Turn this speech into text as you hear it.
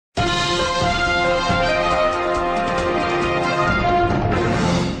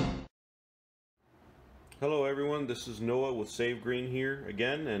this is Noah with Save Green here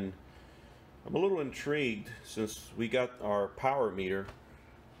again, and I'm a little intrigued since we got our power meter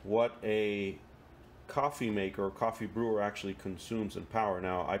what a coffee maker or coffee brewer actually consumes in power.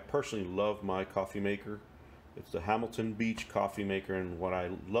 Now, I personally love my coffee maker. It's the Hamilton Beach coffee maker, and what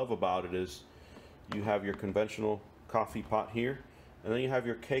I love about it is you have your conventional coffee pot here, and then you have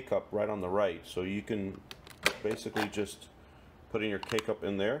your K-cup right on the right, so you can basically just put in your K-cup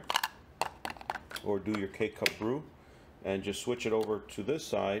in there or do your K-cup brew and just switch it over to this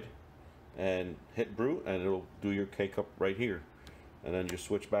side and hit brew, and it'll do your K-cup right here. And then you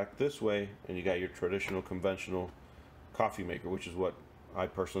switch back this way and you got your traditional conventional coffee maker, which is what I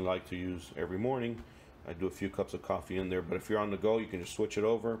personally like to use every morning. I do a few cups of coffee in there, but if you're on the go, you can just switch it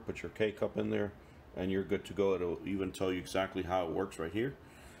over, put your K-cup in there, and you're good to go. It'll even tell you exactly how it works right here.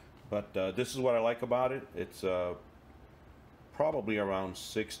 But this is what I like about it. It's probably around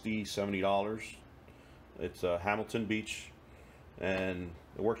 $60–70. It's Hamilton Beach, and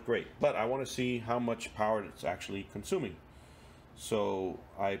it works great. But I want to see how much power it's actually consuming. So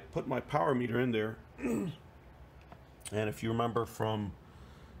I put my power meter in there, and if you remember from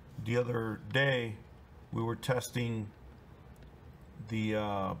the other day, we were testing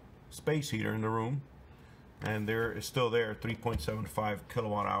the space heater in the room, and there is still there 3.75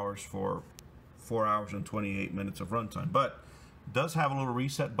 kilowatt hours for 4 hours and 28 minutes of runtime. But it does have a little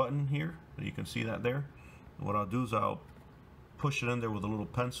reset button here, you can see that there. And what I'll do is I'll push it in there with a little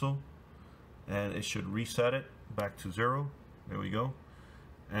pencil, and it should reset it back to 0. There we go.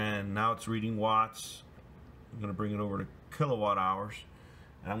 And now it's reading watts. I'm going to bring it over to kilowatt hours,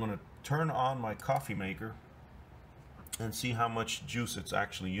 and I'm going to turn on my coffee maker and see how much juice it's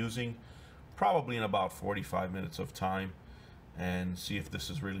actually using, probably in about 45 minutes of time, and see if this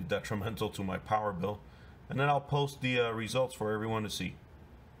is really detrimental to my power bill. And then I'll post the results for everyone to see.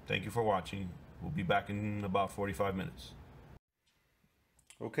 Thank you for watching. We'll be back in about 45 minutes.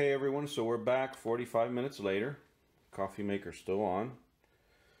 Okay everyone, so we're back 45 minutes later. Coffee maker's still on,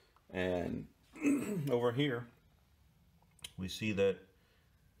 and over here we see that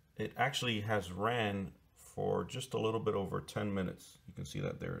it actually has ran for just a little bit over 10 minutes. You can see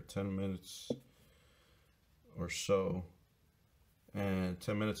that there, 10 minutes or so, and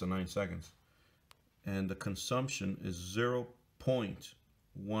 10 minutes and 9 seconds. And the consumption is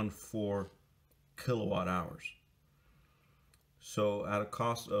 0.14 kilowatt hours. So at a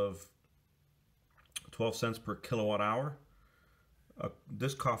cost of 12 cents per kilowatt hour,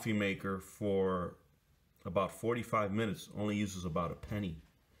 this coffee maker for about 45 minutes only uses about a penny.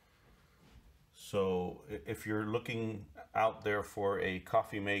 So if you're looking out there for a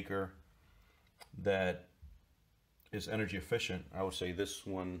coffee maker that is energy efficient, I would say this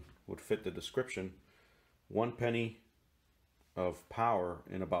one would fit the description. 1 penny of power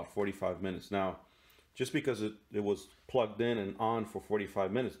in about 45 minutes. Now, just because it was plugged in and on for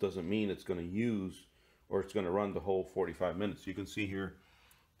 45 minutes doesn't mean it's going to use, or it's going to run the whole 45 minutes. You can see here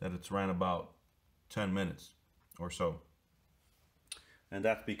that it's ran about 10 minutes or so. And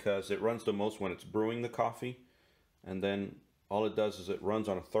that's because it runs the most when it's brewing the coffee, and then all it does is it runs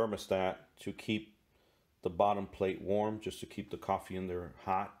on a thermostat to keep the bottom plate warm, just to keep the coffee in there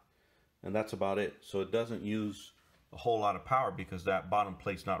hot, and that's about it. So it doesn't use a whole lot of power because that bottom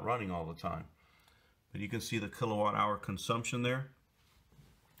plate's not running all the time. But you can see the kilowatt hour consumption there.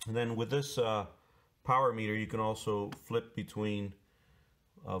 And then with this power meter, you can also flip between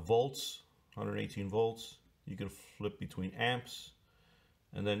volts, 118 volts. You can flip between amps.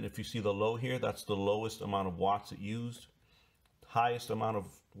 And then if you see the low here, that's the lowest amount of watts it used. Highest amount of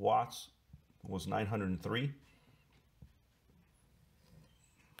watts was 903.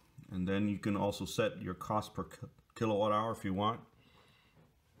 And then you can also set your cost per kilowatt hour if you want.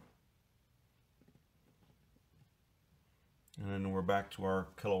 And then we're back to our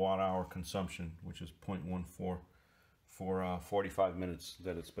kilowatt hour consumption, which is 0.14 for 45 minutes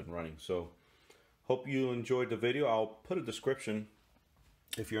that it's been running. So hope you enjoyed the video. I'll put a description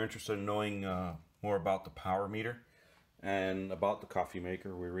if you're interested in knowing more about the power meter and about the coffee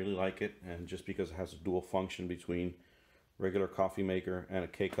maker. We really like it, and just because it has a dual function between regular coffee maker and a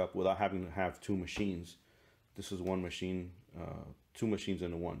K-cup without having to have two machines. This is one machine, two machines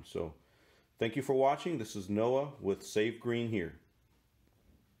into one. So thank you for watching. This is Noah with Save Green here.